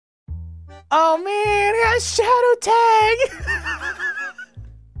Oh man, it has shadow tag.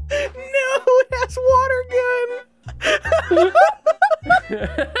 No, it has water gun.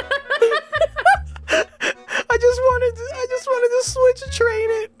 I just wanted to switch and train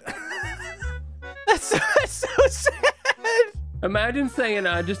it. That's so sad. Imagine saying,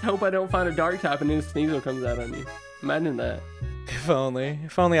 I just hope I don't find a dark type and then Sneasel comes out on you. Imagine that. If only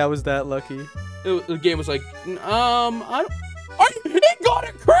I was that lucky. The game was like, I don't. It got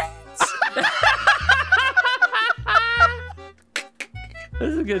a crit!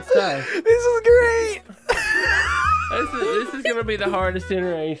 This is good stuff. This is great. This is gonna be the hardest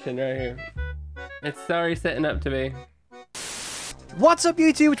generation right here. It's already setting up to be. What's up,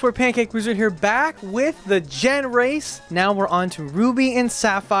 YouTube? It's Pancake Wizard here, back with the Gen Race. Now we're on to Ruby and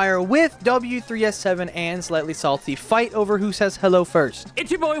Sapphire with W3S7 and SlightliSalti fight over who says hello first. It's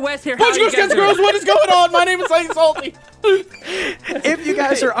your boy Wes here. Bunch of girls, what is going on? My name is SlightliSalti. If you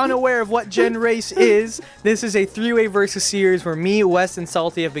guys are unaware of what Gen Race is, this is a three-way versus series where me, Wes, and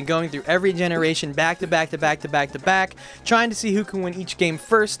Salty have been going through every generation back to back, trying to see who can win each game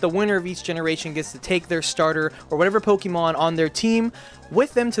first. The winner of each generation gets to take their starter or whatever Pokemon on their team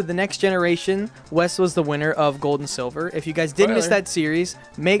with them to the next generation. Wes was the winner of Gold and Silver. If you guys did miss that series,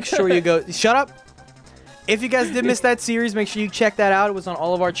 make sure you go... Shut up! If you guys did miss that series, make sure you check that out. It was on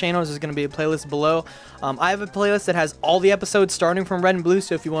all of our channels. There's going to be a playlist below. I have a playlist that has all the episodes starting from Red and Blue,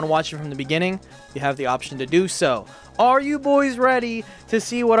 so if you want to watch it from the beginning, you have the option to do so. Are you boys ready to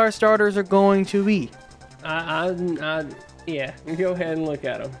see what our starters are going to be? Yeah, go ahead and look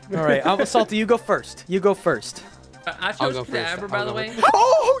at them. All right, Salty, you go first. You go first. I chose Cadabra, by the way.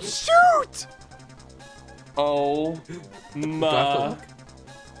 Oh, shoot! Oh, my God.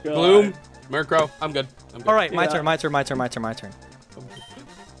 Bloom, Murkrow, I'm good. All right, my turn.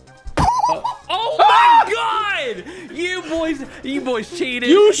 Oh my God! You boys cheated.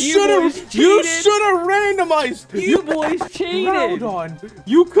 You should have randomized. You boys cheated. Groudon.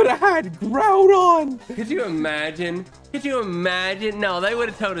 You could have had Groudon. Could you imagine? Could you imagine? No, they would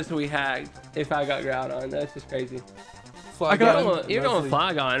have told us we hacked if I got Groudon. That's just crazy. You're going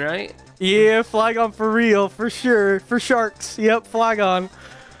Flygon, right? Yeah, Flygon for real, for sure. For sharks. Yep, Flygon.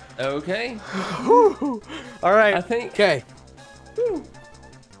 Okay. All right. I think. Okay.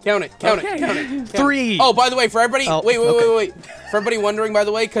 Count it. 3. Oh, by the way, for everybody, Oh, wait. For everybody wondering, by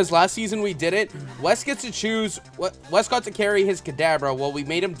the way, because last season we did it, Wes gets to choose. Wes got to carry his Kadabra. Well, we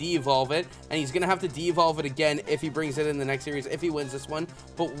made him de-evolve it, and he's gonna have to de-evolve it again if he brings it in the next series, if he wins this one.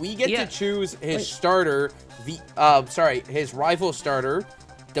 But we get to choose his starter, his rival starter,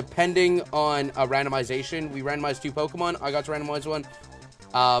 depending on a randomization. We randomized 2 Pokemon. I got to randomize 1.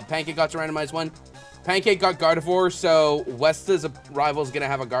 Pancake got to randomize 1. Pancake got Gardevoir, so Wes's rival is going to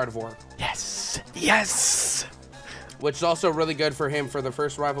have a Gardevoir. Yes! Which is also really good for him for the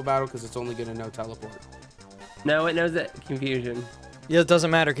first rival battle because it's only going to know Teleport. No, it knows that confusion. Yeah, it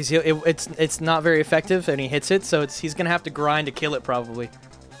doesn't matter because it's not very effective and he hits it, so he's going to have to grind to kill it probably.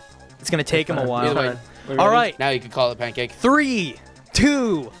 It's going to take him a while. Either way. All right. Now you can call it Pancake. 3,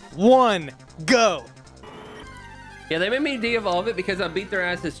 2, 1, go! Yeah, they made me de-evolve it because I beat their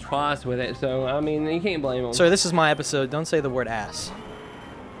asses twice with it, so, I mean, you can't blame them. Sorry, this is my episode. Don't say the word ass.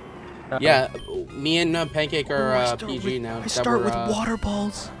 Yeah, me and Pancake are PG now. I start with water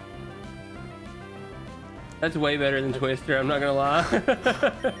balls. That's way better than Twister, I'm not gonna lie.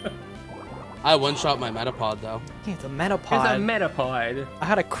 I one-shot my Metapod, though. Yeah, it's a Metapod. It's a Metapod. I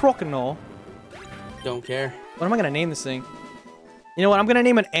had a Croconaw. Don't care. What am I going to name this thing? You know what? I'm going to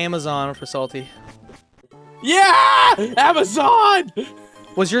name it Amazon for Salty. Yeah! Amazon!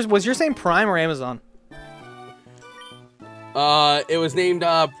 Was yours name Prime or Amazon? It was named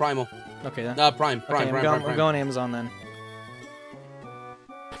Primal. Okay, then. Prime. We're going Amazon then.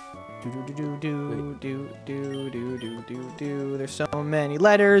 There's so many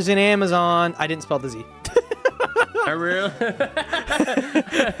letters in Amazon. I didn't spell the Z. I really?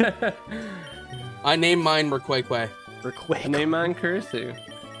 I named mine Merquaque. I named mine Kurisu.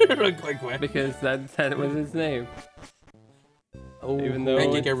 Because that was his name. Oh, even though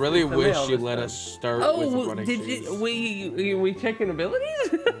Pancake, I really wish you let us start with the running shoes. We checking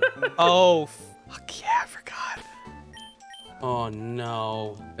abilities? Oh, fuck yeah, I forgot. Oh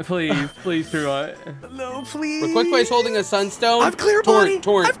no. Please, Threeway. No, please. Merquaque is holding a Sunstone. I've clear body.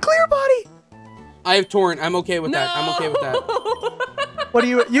 Torrent. I've clear body. I have Torrent. I'm okay with that. I'm okay with that. What do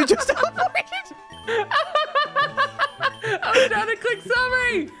you just avoided? I was trying to click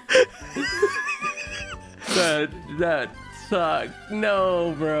summary. that sucked.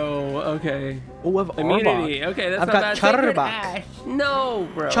 No, bro. Okay. Oh, I've immunity. Okay, that's I've not got bad. No,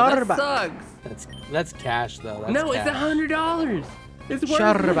 bro. Charbak. That sucks. That's cash though. That's no, cash. it's $100. It's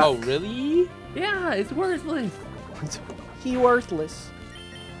Shut worthless. up. Oh, really? Yeah, it's worthless. He worthless.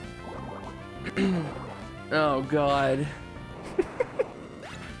 Oh God.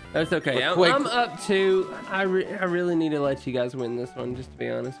 That's okay. I'm up 2. I really need to let you guys win this one, just to be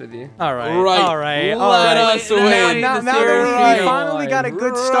honest with you. All right. Right. All right. Let us win. Now that we finally got a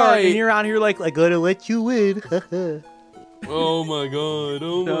good start, and you're out here like gotta let you win. Oh my God.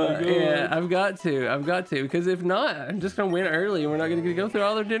 Oh my God. Yeah, I've got to, because if not, I'm just gonna win early, and we're not gonna go through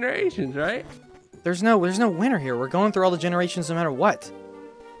all the generations, right? There's no winner here. We're going through all the generations no matter what.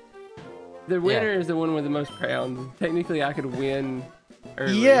 The winner is the one with the most crowns. Technically, I could win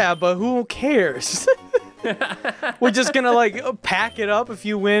early. Yeah, but who cares? We're just gonna like pack it up if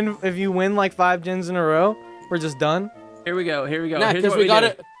you win like 5 gens in a row. We're just done. Here we go. Nah, because we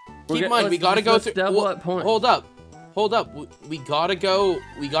gotta keep in mind we gotta go through. Double up points. Hold up. We gotta go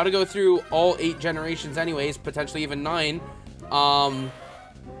through all 8 generations, anyways. Potentially even 9.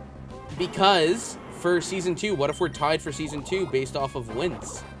 Because for season 2, what if we're tied for season 2 based off of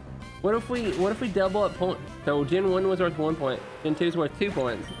wins? What if we double up points? So Gen 1 was worth 1 point. Gen 2 is worth 2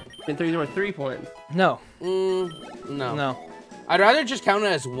 points. Gen 3 is worth 3 points. No. No. I'd rather just count it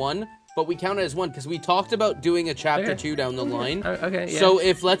as 1, but we count it as 1 because we talked about doing a chapter 2 down the line. Okay. Yeah. So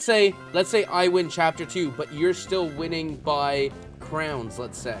if let's say I win chapter 2, but you're still winning by crowns,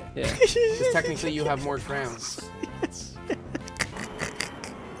 let's say. Yeah. Because technically you have more crowns.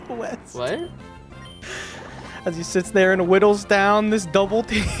 Wes. What? As he sits there and whittles down this double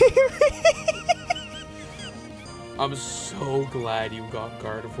team. I'm so glad you got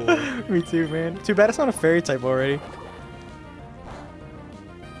Gardevoir. Me too, man. Too bad it's not a fairy type already.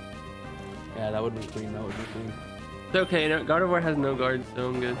 Yeah, that would be clean. It's okay. No, Gardevoir has no guards, so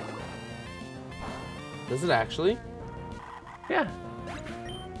I'm good. Does it actually? Yeah.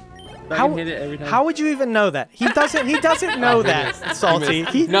 I can hit it every time. How would you even know that? He doesn't know that, Salty.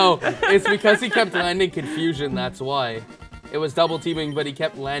 No, it's because he kept landing confusion, that's why. It was double teaming, but he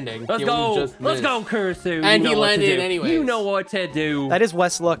kept landing. Let's go, Kursu. And he landed anyways. You know what to do. That is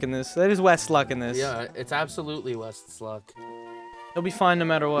West luck in this. Yeah, it's absolutely West's luck. He'll be fine no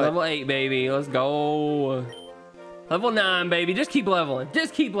matter what. Level 8, baby. Let's go. Level 9, baby. Just keep leveling.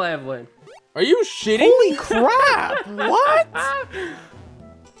 Are you shitting? Holy crap! What?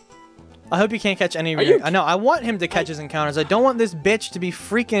 I hope you can't catch any of your... I know, I want him to catch his encounters. I don't want this bitch to be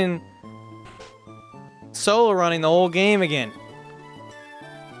freaking solo running the whole game again.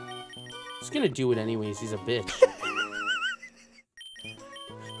 He's gonna do it anyways, he's a bitch.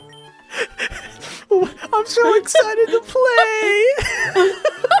 I'm so excited to play!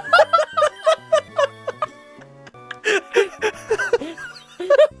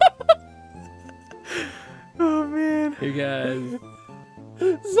 Oh, man. You guys...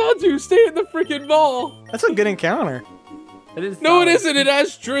 Zatu, stay in the freaking ball. That's a good encounter. It is. No, it isn't. It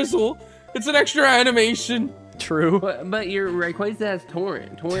has Drizzle. It's an extra animation. True. But your Rayquaza has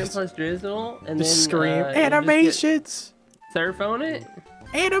Torrent. Torrent plus Drizzle, and then scream animations. Surf on it.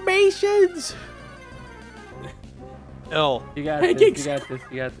 Animations. Oh, You got Pancakes. this.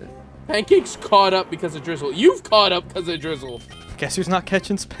 You got this. Pancake's caught up because of Drizzle. You've caught up because of Drizzle. guess who's not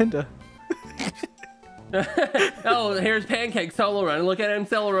catching Spinda? Oh, here's Pancake solo run. Look at him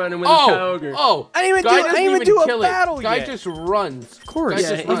solo running with his Kyogre. Oh, I didn't even do a battle Guy yet. just runs. Of course.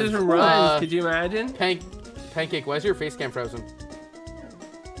 Yeah, he just runs. Could you imagine? Pancake, why is your face cam frozen?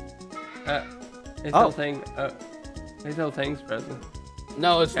 His whole thing. His whole thing's frozen.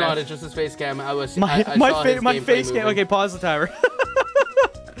 No, it's not. It's just his face cam. I saw my his face gameplay cam. moving. Okay, pause the timer.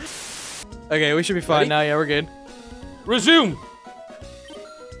 Okay, we should be fine Ready? now. Yeah, we're good. Resume.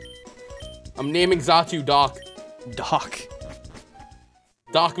 I'm naming Zatu Doc. Doc.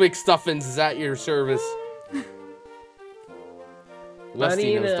 Doc McStuffins is at your service.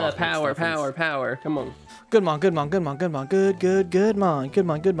 Westy knows Doc power. Come on. Good mon. Good mon. Okay,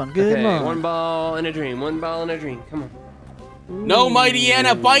 one ball in a dream. Come on. No, Mighty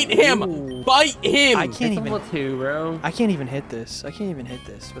Anna, bite him! Ooh. Bite him! I can't even. Level 2, bro. I can't even hit this.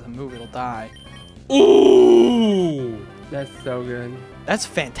 With a move. It'll die. Ooh! That's so good. That's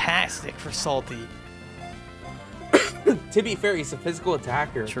fantastic for Salty. To be fair, he's a physical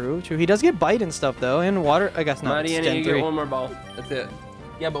attacker. True. He does get bite and stuff though, and water. I guess not. Mighty It's Anna, Gen you 3. get one more ball. That's it.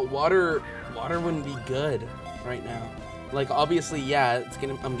 Yeah, but water wouldn't be good right now. Like, obviously, yeah,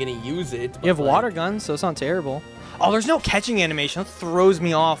 I'm gonna use it. You have water guns, so it's not terrible. Oh, there's no catching animation. That throws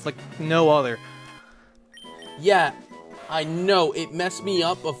me off like no other. Yeah, I know. It messed me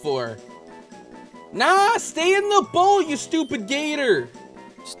up before. Nah, stay in the bowl, you stupid gator.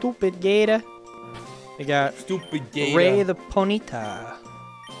 Stupid gator. We got Stupid gator. Ray the Ponyta.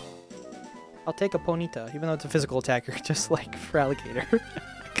 I'll take a Ponyta, even though it's a physical attacker, just like for alligator.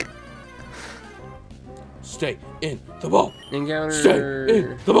 Stay in the ball. Encounter. Stay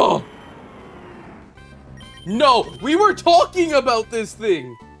in the ball. No, we were talking about this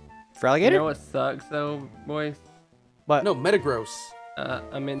thing. For alligator? You know what sucks though, boys? What? No, Metagross.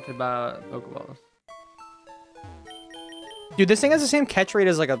 I meant to buy Pokeballs. Dude, this thing has the same catch rate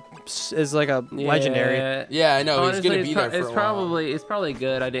as like a legendary. Yeah, I know. Honestly, He's gonna be there for a while. It's probably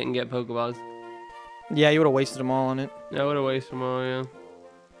good I didn't get Pokeballs. Yeah, you would have wasted them all on it. I would have wasted them all, yeah.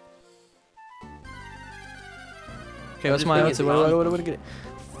 Okay, what's my what do I get?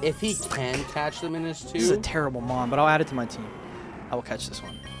 If he can catch them in his 2. This is a terrible mon, but I'll add it to my team. I will catch this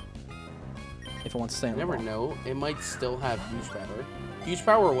one. If it wants to stay in the You never ball. know. It might still have huge power. Huge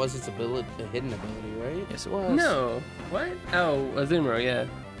power was its ability, a hidden ability, right? Yes, it was. No. What? Oh, Azumarill, yeah.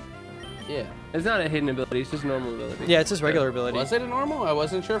 Yeah. It's not a hidden ability, it's just a normal ability. Yeah, it's just regular ability. Was it a normal? I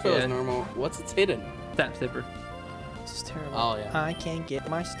wasn't sure if it was normal. What's its hidden? Sap Sipper. This is terrible. Oh, yeah. I can't get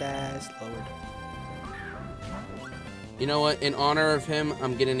my stats lowered. You know what? In honor of him,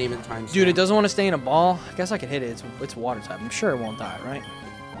 I'm gonna name it Time Dude, it doesn't want to stay in a ball. I guess I could hit it. It's water type. I'm sure it won't die, right?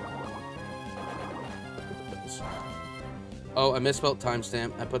 Oh, I misspelled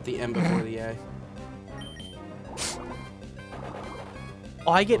timestamp. I put the M before the A.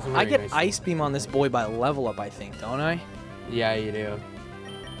 Oh, I get nice. Ice Beam on this boy by level up, I think, don't I? Yeah, you do.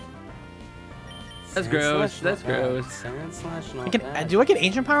 That's gross. That's gross. Do I get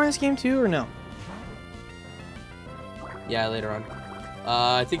Ancient Power in this game too, or no? Yeah, later on.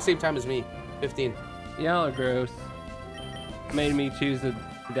 I think same time as me. 15. Y'all are gross. Made me choose a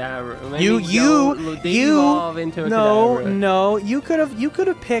Kadabra. Evolve into a no, Kadabra. no. You could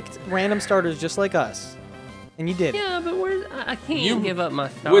have picked random starters just like us, and you did. Yeah, but I can't give up my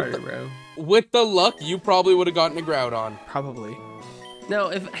starter, bro. With the luck, you probably would have gotten a Groudon. Probably.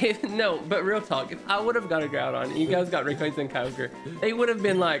 No, no, but real talk, if I would have got a Groudon, you guys got Rayquaza and Kyogre, they would have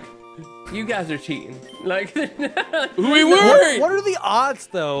been like, you guys are cheating. Like, we weren't. What are the odds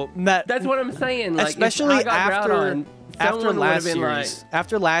though? That's what I'm saying. Like, especially Groudon, after last year's. Like,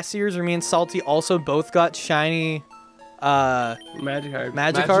 after last year's, where me and Salty also both got shiny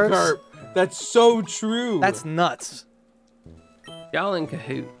Magikarps. That's so true. That's nuts. Y'all in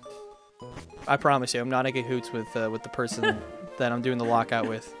cahoots. I promise you, I'm not in cahoots with the person that I'm doing the lockout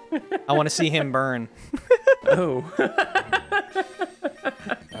with. I want to see him burn. Oh.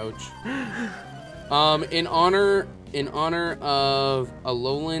 Ouch. In honor of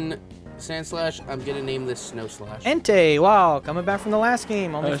Alolan Sandslash, I'm gonna name this Snowslash. Entei, wow, coming back from the last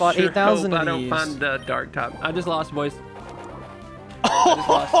game. Only fought 8,000 of I don't these. find the dark type. I just lost, boys. I just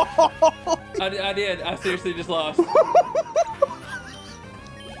lost. I did. I seriously just lost.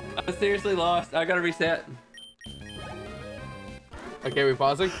 I seriously lost. I gotta reset. Okay, we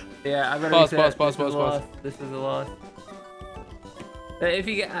pausing? Yeah, I gotta reset. Pause. This is a loss. If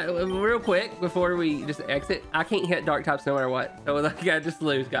you get real quick before we just exit, I can't hit dark types no matter what. So like, I just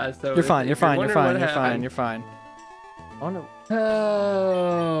lose, guys. So you're fine. You're fine. You're fine. Oh no.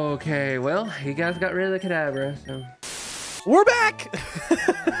 Okay. Well, you guys got rid of the Kadabra, so we're back.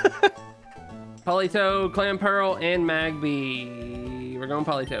 Politoed, Clamperl, and Magby. We're going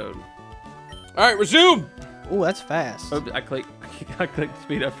Politoed. All right, resume. Oh, that's fast. Oops, I clicked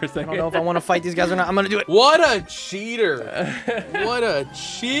speed up for a second. I don't know if I want to fight these guys or not. I'm gonna do it. What a cheater! What a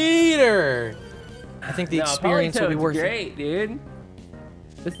cheater! I think the experience will be worth it. Great, dude.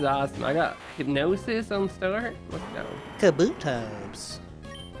 This is awesome. I got Hypnosis on start. Let's go. Kabutops.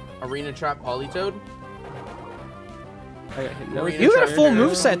 Arena Trap Politoed. I got Hypnosis. You got a full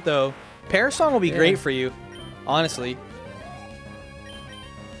moveset though. Parasong will be great for you, honestly.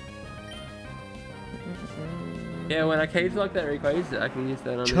 Yeah, when I cage lock that Rayquaza, I can use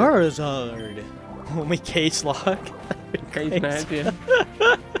that on Charizard. When we cage lock. Cage match, yeah.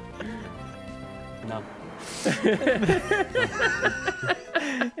 No.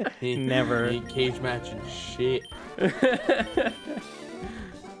 Never. He cage match and shit.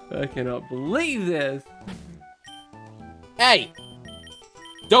 I cannot believe this. Hey!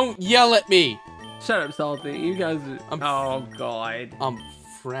 Don't yell at me! Shut up, Salty. You guys are... Oh, God. I'm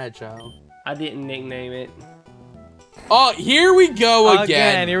fragile. I didn't nickname it. Oh, here we go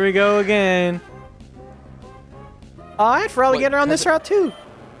again. Here we go again. Oh, I had for alligator on this route too.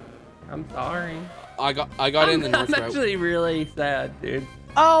 I'm sorry. I got in the north route. I'm actually really sad, dude.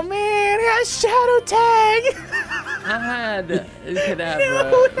 Oh man, he has Shadow Tag. I had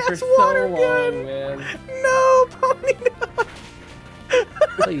Kadabra for so long, man. No, Pony, no.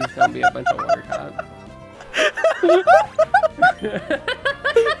 Please don't be a bunch of water types.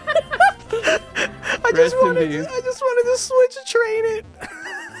 I just wanted to switch and train it.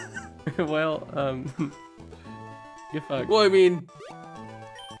 Well, you're fucked. Well, I mean,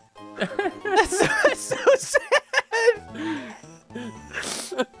 That's so sad.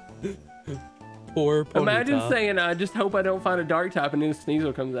 poor Ponyta. Imagine saying, I just hope I don't find a dark type and then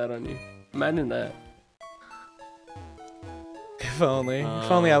Sneasel comes out on you. Imagine that. If only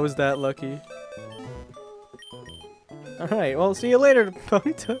I was that lucky. Alright, well, see you later,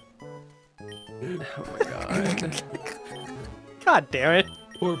 Ponyta. Oh my god. God damn it.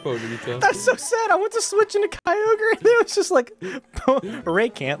 Poor Ponyta. That's so sad. I went to switch into Kyogre and it was just like, Ray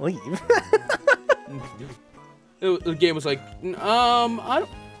can't leave. The game was like, I don't.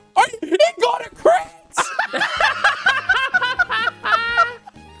 It got a crit!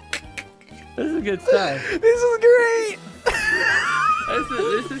 This is good stuff. This is great.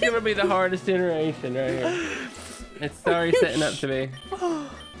 This is gonna be the hardest generation right here. It's already setting up to be. I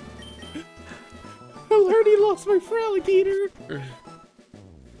already lost my Feraligatr.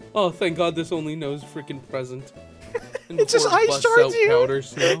 Oh, thank God this only knows freaking present. It just ice shards you.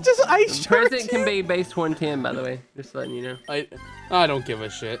 It just ice shards Present can be base 110, by the way. Just letting you know. I don't give a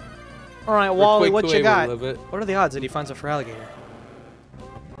shit. All right, Wally, Quick what the you way got? we live it. What are the odds that he finds a Feraligatr?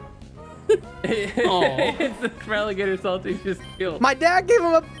 It's the Alligator Salty's just killed. My dad gave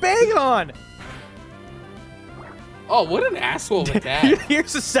him a Bagon. Oh, what an asshole with that.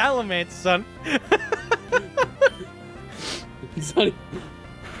 Here's a Salamence, son.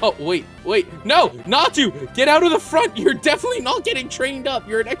 Oh, wait. No, Natu, get out of the front. You're definitely not getting trained up.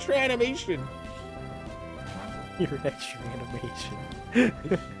 You're an extra animation. You're an extra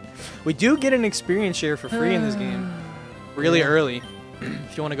animation. We do get an experience share for free in this game. Really early.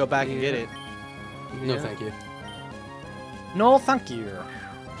 If you want to go back and get it. No, thank you. No, thank you.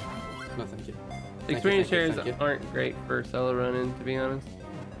 No, thank you. Experience shares thank you. aren't great for solo running, to be honest.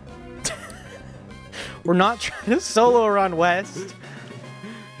 We're not trying to solo run West.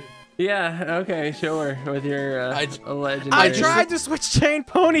 Yeah, okay, sure. With your legendary. I tried to switch chain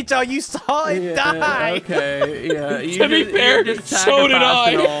Ponytail. You saw it die. Okay, yeah. You To be fair, just so did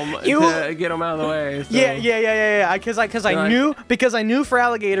I. To get them out of the way. So. Yeah. Because I knew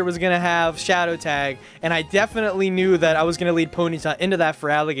Feraligatr was gonna have Shadow Tag, and I definitely knew that I was gonna lead Ponytail into that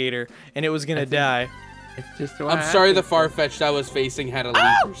Feraligatr, and it was gonna die. It's just I'm sorry the Farfetch'd I was facing had a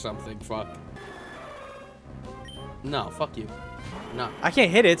lead or something. Fuck. No, fuck you. No. I can't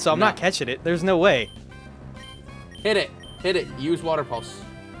hit it, so I'm not catching it. There's no way. Hit it. Use Water Pulse.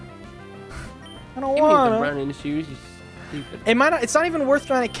 I don't Give me the wanna. running shoes, you stupid. It might not. It's not even worth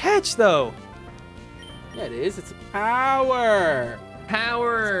trying to catch, though. Yeah, it is. It's power.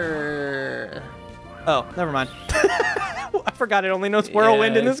 Power. Oh, never mind. I forgot it only knows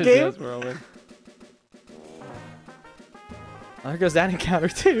Whirlwind in this game. Whirlwind. Oh, there goes that encounter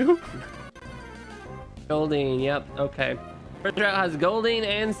too. Goldeen, yep, okay. First route has Goldeen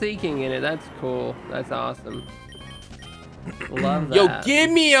and Seeking in it. That's cool. That's awesome. Love that. Yo, give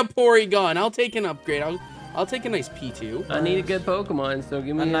me a Porygon. I'll take an upgrade. I'll take a nice P2. I need a good Pokemon, so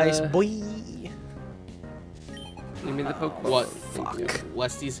give me A nice boy. Give me the Pokemon. What? Fuck.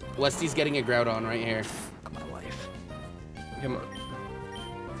 Westy's getting a Groudon right here. Fuck my life. Come on.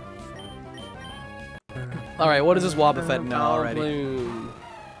 All right, what does this Wobbuffet know already? Bloom.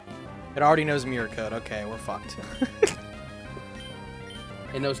 It already knows Mirror Code. Okay, we're fucked.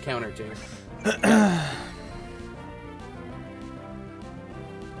 It knows counter too.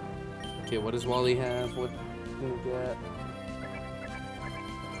 Okay, what does Wally have? What do we get?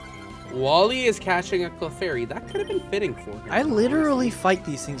 Wally is catching a Clefairy. That could have been fitting for him. I literally fight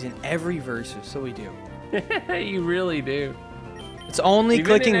these things in every Versus, so we do. You really do. It's only Even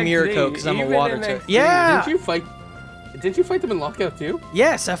clicking in Mirror XD, Code because I'm a even water in type. XD. Yeah. Didn't you fight them in Lockout too?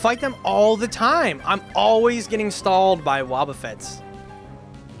 Yes, I fight them all the time. I'm always getting stalled by Wobbuffets.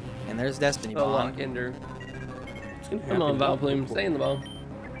 And there's Destiny Oh, Bond. Lockender. It's gonna Come on, happen. Vileplume. Stay in the ball.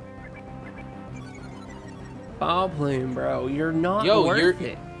 Vileplume, bro. You're not worth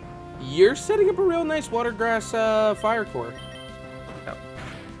it. You're setting up a real nice Watergrass Fire Core. Oh.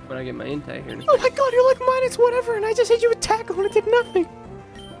 When I get my intake here in a Oh second. my god, you're like minus whatever, and I just hit you with tackle and it did nothing.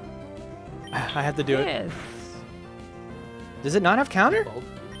 I have to do it. Yes. Does it not have counter?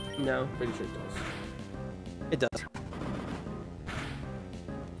 No. Pretty sure it does. It does.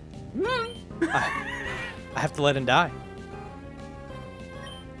 I have to let him die.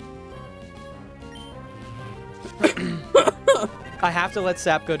 I have to let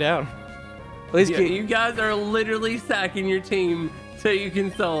Sap go down. At least Yeah, you guys are literally sacking your team so you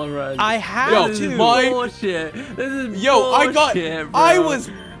can solo run. I have This to. is bullshit. This is Yo, bullshit, bro. I was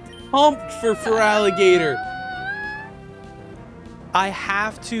pumped for Feraligatr. I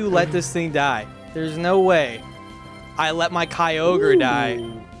have to let this thing die. There's no way I let my Kyogre die.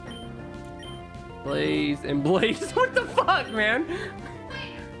 Blaze and Blaze. What the fuck, man?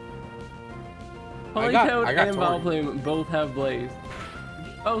 I got Politoed and Tori. Volplume both have Blaze.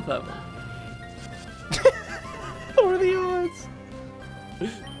 Both of them. What are the odds?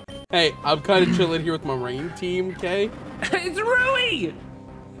 Hey, I'm kind of chilling here with my rain team, okay? It's Rui!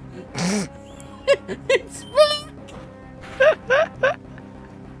 It's back!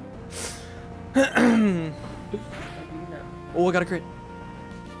 Oh, I got a crit.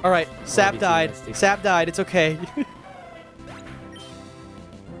 All right, Sap died. Sap died. It's okay.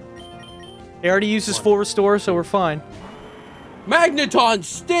 He already used his full restore, so we're fine. Magneton,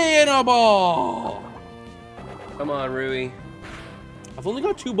 stay in a ball! Come on, Rui. I've only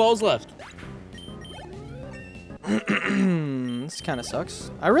got 2 balls left. This kind of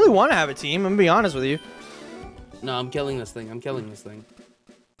sucks. I really want to have a team. I'm gonna be honest with you. No, I'm killing this thing. I'm killing this thing.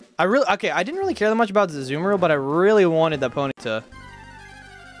 I didn't really care that much about the Zoomerl, but I really wanted that pony to.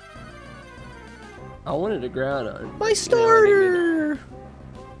 I wanted a Groudon. My starter.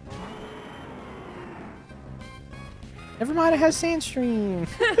 Never mind, it has Sandstream.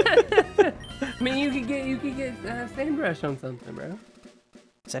 I mean, you could get Sandbrush on something, bro.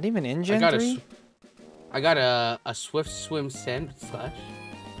 Is that even in Gen 3? I got a Swift Swim Sand Slash.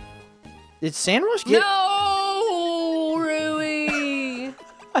 Did Sandrush get? No, Rui.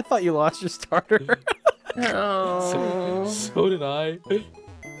 I thought you lost your starter. Oh. So did I.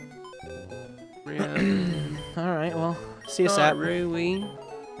 All right, well, see you, Not Sap. Rui.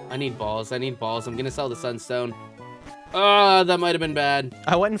 I need balls. I need balls. I'm gonna sell the Sunstone. Ah, that might have been bad.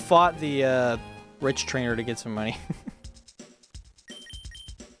 I went and fought the rich trainer to get some money.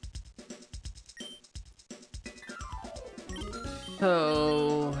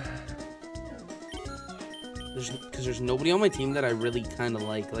 Oh. Because there's nobody on my team that I really kind of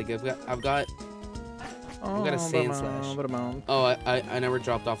like. Like I've got a Sand Slash. Oh, I never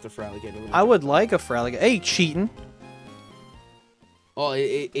dropped off the Feraligatr. I would like a Feraligatr. Hey, cheating. Oh,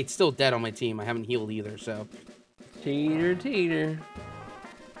 it's still dead on my team. I haven't healed either, so. Teeter.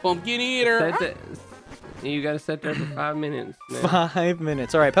 Pumpkin Eater. Set the, you gotta set there for 5 minutes. Man. 5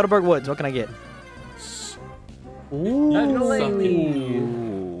 minutes. All right, Petalburg Woods. What can I get? Ooh.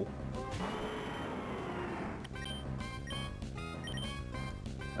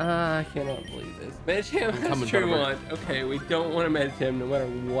 I cannot believe this. Medicham has coming, true Petalburg. one. Okay, we don't want a Medicham no matter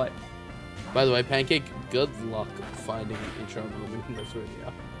what. By the way, Pancake, good luck finding an intro movement in this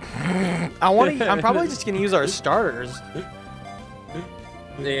video. I'm probably just gonna use our starters.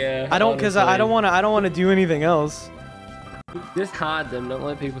 Yeah. I don't, cause I don't want to do anything else. Just hide them. Don't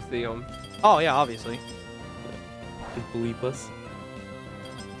let people see them. Oh yeah, obviously. Bleep us.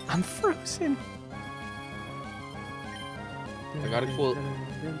 I'm frozen. I got a cool.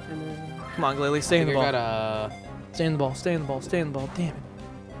 Come on, Lily, stay in the ball. Stay in the ball. Stay in the ball. Stay in the ball. Damn it.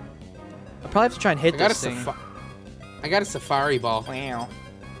 I probably have to try and hit this thing. I got a Safari ball. Wow.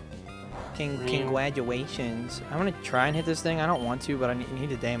 Congratulations. I'm gonna try and hit this thing. I don't want to, but I need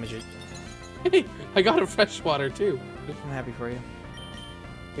to damage it. Hey, I got a freshwater too. I'm happy for you.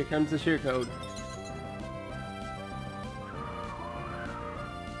 Here comes the sheer code.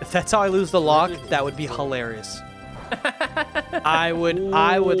 If that's how I lose the lock, that would be hilarious. I would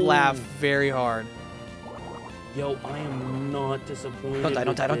laugh very hard. Yo, I am not disappointed.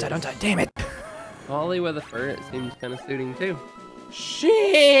 Don't die. Damn it. Ollie with a fur, it seems kind of suiting too.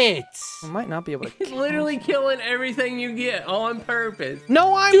 Shit! I might not be able to. It's literally killing everything you get on purpose.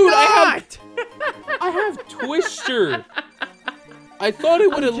 No, I'm Dude, not. I have Twister. I thought it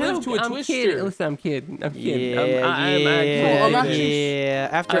would have lived to a Twister. Kidding. Listen, I'm kidding. Yeah.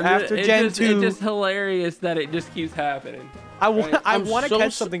 After Gen 2, it's just hilarious that it just keeps happening. I want to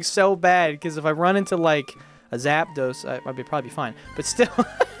catch something so bad because if I run into like a Zapdos, I'd probably be fine. But still.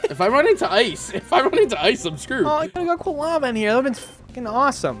 If I run into ice, I'm screwed. Oh, I got cool lava in here. That would've been fucking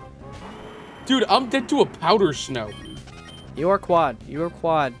awesome. Dude, I'm dead to a powder snow. You are quad.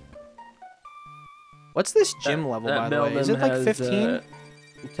 What's this gym level, by the way? Is it like 15?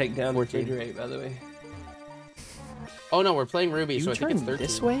 Take down 14. refrigerate, by the way. Oh no, we're playing Ruby, so I think it's 13.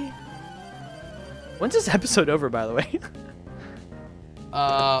 This way? When's this episode over, by the way?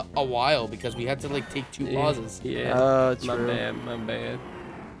 A while, because we had to like take 2 pauses. Yeah. True. My bad.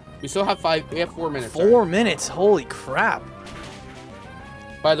 We still have 4 minutes. 4 minutes. Holy crap.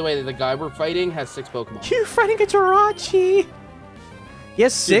 By the way, the guy we're fighting has 6 Pokemon. You're fighting a Jirachi. He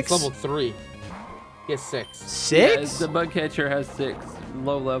has 6? Dude, it's level 3. He has 6. 6? Yeah, the bug catcher has 6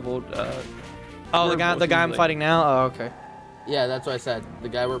 low-leveled. Oh, the guy I'm fighting now. Oh, okay. Yeah, that's what I said. The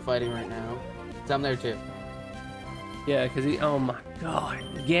guy we're fighting right now. It's down there too. Yeah, because he. Oh my god,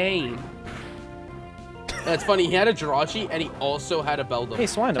 game. That's funny. He had a Jirachi and he also had a Beldum. Hey,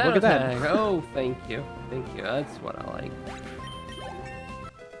 Swindup, look at that. Tag. Oh, thank you. Thank you. That's what I like.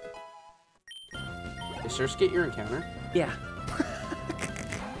 Is Surskit your encounter? Yeah.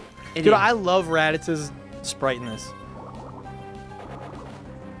 Dude, I love Raditz's sprite in this.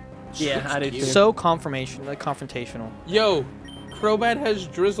 Yeah, I do too. So confrontational. Yo, Crobat has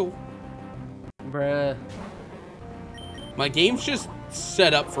Drizzle. Bruh. My game's just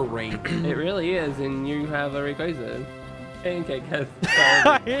set up for rain. It really is, and you have a Rayquaza. Pancake has.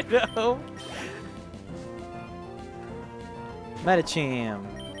 I know. Medicham.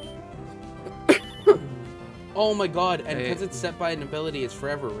 Oh my god, and because it's set by an ability, it's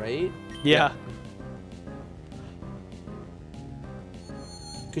forever, right? Yeah.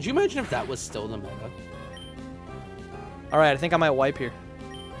 Could you imagine if that was still the meta? Alright, I think I might wipe here.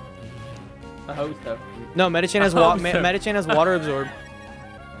 I hope so. No, Medicham has, Medicham has Water Absorb.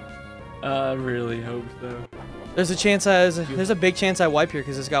 I really hope so. There's a chance there's a big chance I wipe here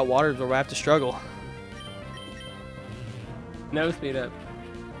because it's got Water Absorb. I have to struggle. No speed up.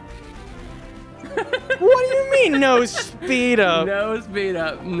 What do you mean no speed up? No speed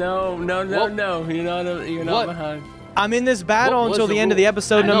up. No. You're not behind. I'm in this battle until the end of the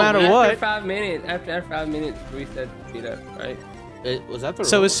episode, no matter after what. 5 minutes, after 5 minutes, we said speed up, right? Was that the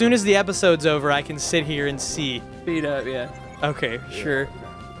So rule? as soon as the episode's over, I can sit here and see. Speed up, yeah. Okay, sure.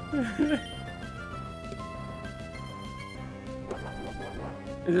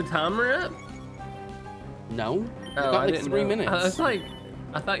 Is the timer up? No. We Oh, got I like didn't 3 know. minutes. I was like,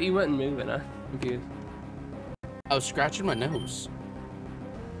 I thought you wasn't moving. I'm confused. I was scratching my nose.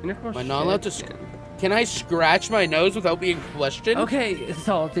 Am I not allowed to Can I scratch my nose without being questioned? Okay,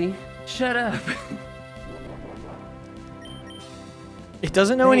 Salty. Shut up. It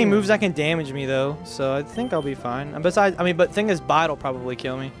doesn't know any moves that can damage me though, so I think I'll be fine. Besides, but thing is, Bite will probably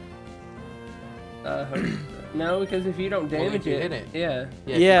kill me. No, because if you don't damage you hit it. yeah.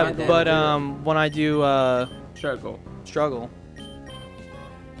 Yeah, but when I do struggle.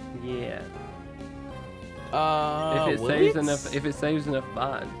 Yeah. If If it saves enough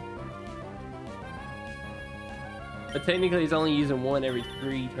bonds. But technically, it's only using one every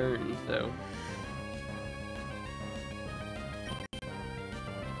 3 turns, so.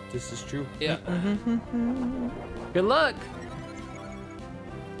 This is true. Yeah. Good luck.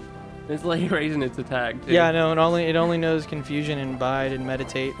 It's like raising its attack too. Yeah, I know. It only knows confusion and bide and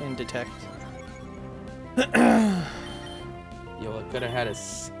meditate and detect. Yo, I could have had a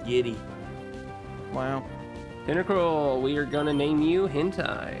skitty. Wow. Tentacruel, we are gonna name you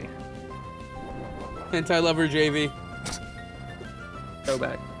Hentai. Hentai lover JV. Go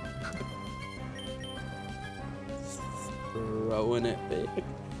back. Throwing it back.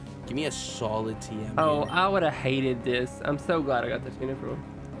 Give me a solid TM. Oh, I would have hated this. I'm so glad I got the Tentacruel.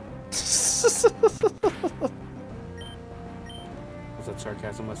 Was that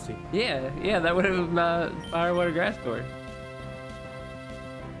sarcasm, Westy? Yeah, that would have been my Fire, Water, Grass story.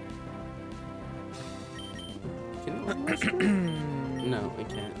 No, I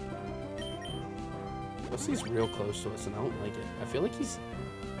can't. Westy's real close to us, and I don't like it. I feel like he's...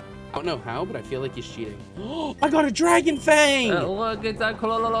 I don't know how, but I feel like he's cheating. Oh, I got a Dragon Fang! Look, it's a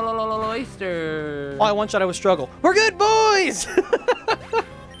oyster. Oh, I one-shot I with struggle. We're good, boys!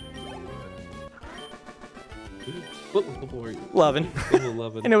 What level are you? 11. Level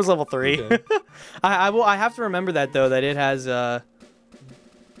 11. And it was level 3. Okay. I have to remember that though, that it has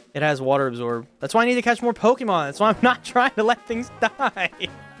Water Absorb. That's why I need to catch more Pokemon. That's why I'm not trying to let things die.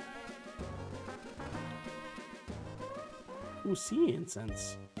 Ooh, sea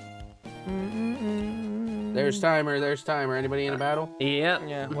incense. There's timer. Anybody in a battle? Yep.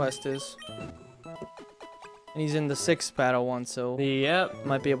 Yeah, West is. And he's in the 6th battle one, so Yep.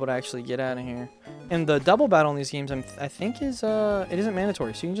 might be able to actually get out of here. And the double battle in these games, I think is it isn't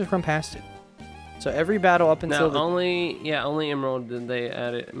mandatory, so you can just run past it. So every battle up until only Emerald did they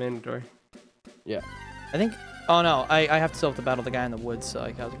add it mandatory. Yeah. I think. Oh no, I have to still have to battle the guy in the woods, so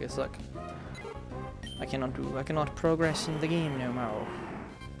I have to get stuck. I cannot progress in the game no more.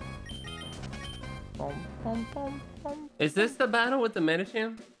 Bum, bum, bum, bum. Is this the battle with the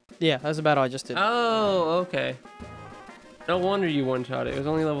Medicham? Yeah, that's the battle I just did. Oh, okay. No wonder you one-shot it. It was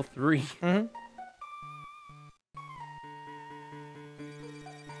only level 3. Mm-hmm.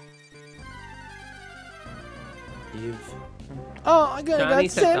 Oh, I got Johnny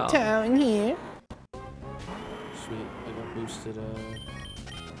Sceptile in here. Sweet. I got boosted.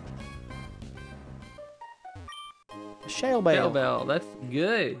 Shale Bale. Bell. That's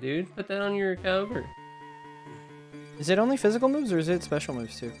good, dude. Put that on your cover. Is it only physical moves or is it special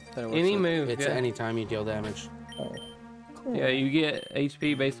moves too? That it works Any with? move. It's yeah. any time you deal damage. Oh, cool. Yeah, you get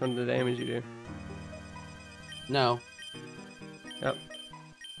HP based on the damage you do. No. Yep.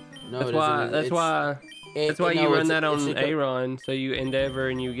 No, That's it why. isn't. That's why. That's why no, you run it's- that it's on a co- Aaron, so you endeavor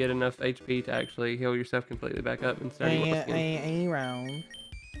and you get enough HP to actually heal yourself completely back up and start again. Around.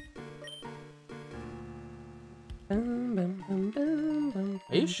 Are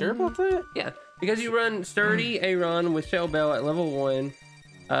you sure about that? Yeah, because you run Sturdy Aaron with Shell Bell at level 1.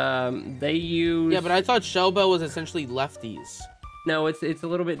 They use... Yeah, but I thought Shell Bell was essentially lefties. No, it's a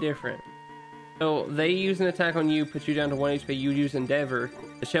little bit different. So they use an attack on you, put you down to 1 HP. You use Endeavor.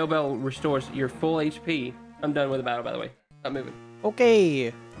 The Shell Bell restores your full HP. I'm done with the battle, by the way. Stop moving.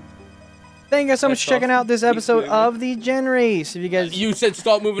 Okay. Thank you guys so much for checking out this episode of the Gen Race. If you guys... You said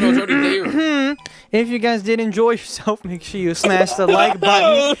stop moving, I was already there. If you guys did enjoy yourself, make sure you smash the like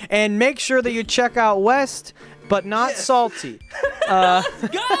button. And make sure that you check out West, but not Salty. Go!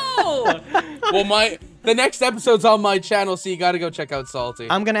 Well, the next episode's on my channel, so you gotta go check out Salty.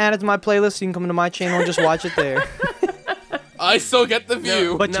 I'm going to add it to my playlist, so you can come to my channel and just watch it there. I still get the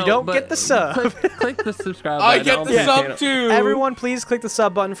view. But you don't get the sub. Click the subscribe I button. get I'll the put sub channel. too. Everyone, please click the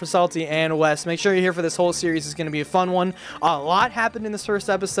sub button for Salty and West. Make sure you're here for this whole series. It's going to be a fun one. A lot happened in this first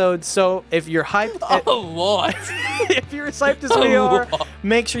episode, so if you're hyped... A lot. if you're as hyped as we are,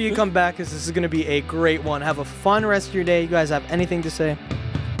 make sure you come back, because this is going to be a great one. Have a fun rest of your day. You guys have anything to say?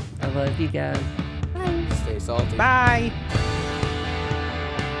 I love you guys. Stay salty. Bye!